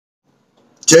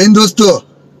जय हिंद दोस्तों।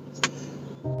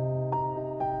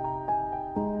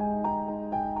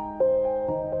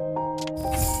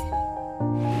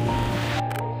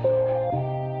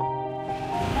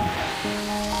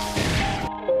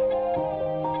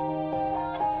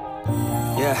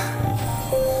 Yeah,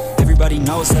 everybody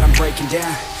knows that I'm breaking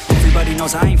down. Everybody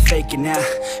knows I ain't faking now.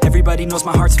 Everybody knows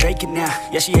my heart's faking now.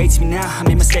 Yeah, she hates me now, I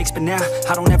made mistakes but now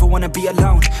I don't ever wanna be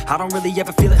alone. I don't really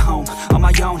ever feel at home. On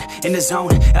my own, in the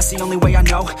zone, that's the only way I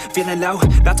know. Feeling low,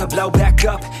 about to blow back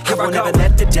up. I won't ever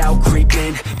let the doubt creep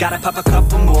in. Gotta pop a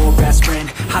couple more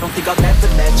aspirin. I don't think I'll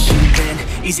ever let you in.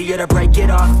 Easier to break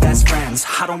it off best friends.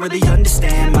 I don't really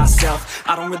understand myself.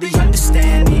 I don't really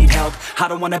understand, need help. I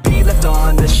don't wanna be left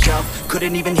on the shelf.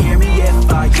 Couldn't even hear me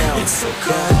if I yelled. It's so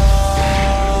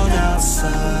cold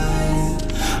outside,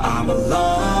 I'm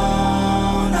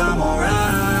alone, I'm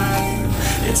alright.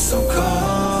 It's so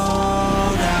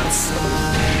cold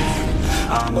outside,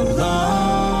 I'm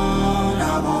alone,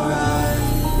 I'm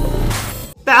alright.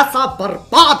 पैसा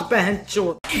बर्बाद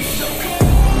बहनचोद।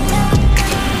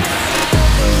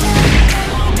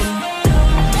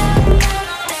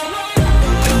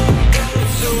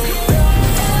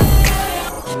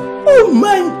 Oh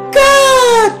my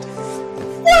God!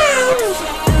 Wow!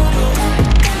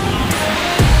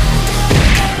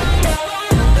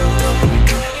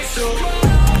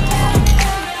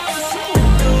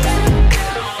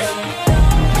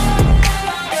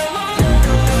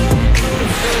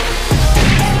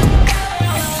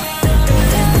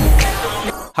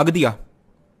 हग दिया,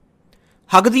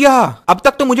 हग दिया। अब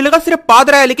तक तो मुझे लगा सिर्फ पाद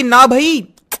रहा है, लेकिन ना भाई,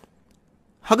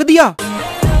 हग दिया।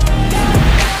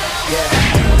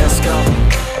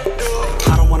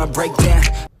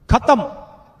 खत्म।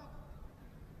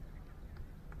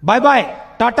 Bye bye,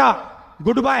 Tata,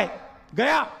 good bye,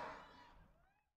 गया।